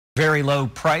Very low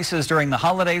prices during the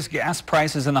holidays. Gas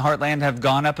prices in the Heartland have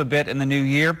gone up a bit in the new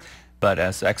year, but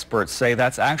as experts say,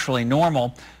 that's actually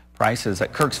normal. Prices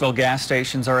at Kirksville gas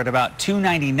stations are at about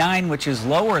 $2.99, which is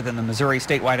lower than the Missouri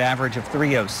statewide average of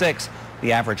 $3.06.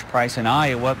 The average price in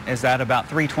Iowa is at about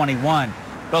 $3.21.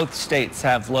 Both states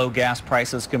have low gas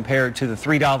prices compared to the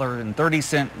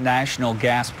 $3.30 national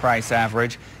gas price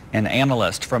average. An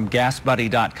analyst from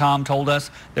GasBuddy.com told us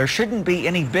there shouldn't be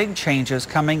any big changes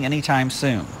coming anytime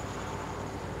soon.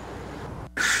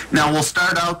 Now, we'll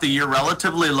start out the year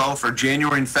relatively low for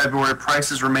January and February.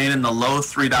 Prices remain in the low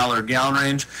 $3 a gallon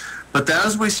range. But then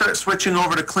as we start switching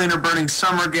over to cleaner burning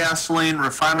summer gasoline,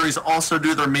 refineries also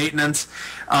do their maintenance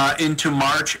into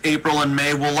March, April, and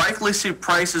May. We'll likely see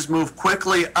prices move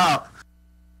quickly up.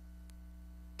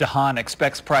 DeHaan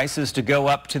expects prices to go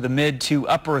up to the mid to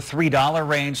upper $3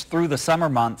 range through the summer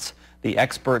months. The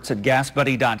experts at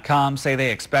GasBuddy.com say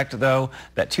they expect, though,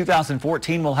 that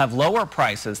 2014 will have lower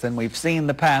prices than we've seen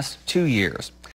the past 2 years.